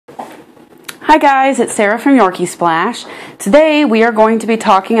Hi guys, it's Sarah from Yorkie Splash. Today we are going to be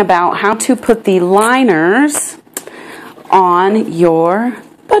talking about how to put the liners on your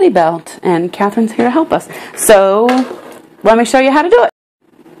buddy belt, and Catherine's here to help us. So let me show you how to do it.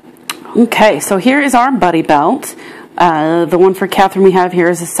 Okay, so here is our buddy belt. The one for Catherine we have here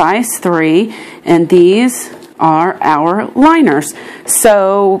is a size 3, and these are our liners.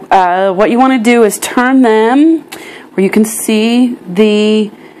 So what you want to do is turn them where you can see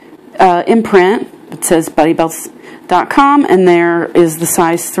the imprint. It says buddybelts.com, and there is the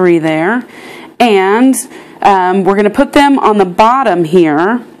size 3 there. And we're going to put them on the bottom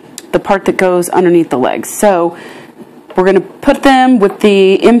here, the part that goes underneath the legs. So we're going to put them with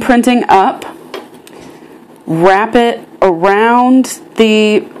the imprinting up, wrap it around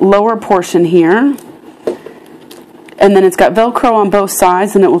the lower portion here, and then it's got Velcro on both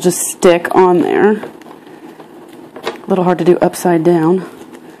sides, and it will just stick on there. A little hard to do upside down.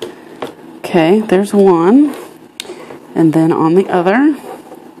 Okay, there's one, and then on the other.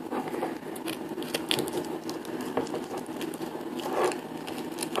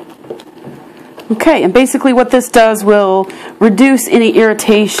 Okay, and basically what this does will reduce any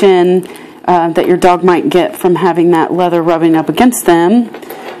irritation that your dog might get from having that leather rubbing up against them.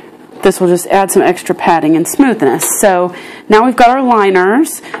 This will just add some extra padding and smoothness. So now we've got our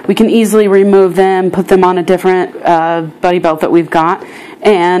liners. We can easily remove them, put them on a different buddy belt that we've got.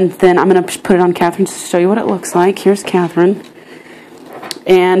 And then I'm going to put it on Catherine to show you what it looks like. Here's Catherine.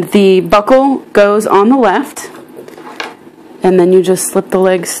 And the buckle goes on the left. And then you just slip the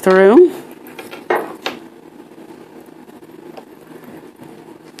legs through.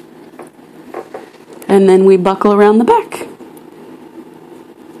 And then we buckle around the back.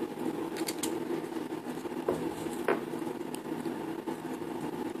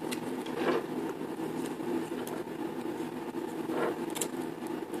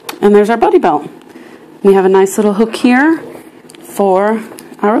 And there's our buddy belt. We have a nice little hook here for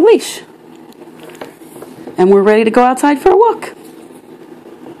our leash. And we're ready to go outside for a walk.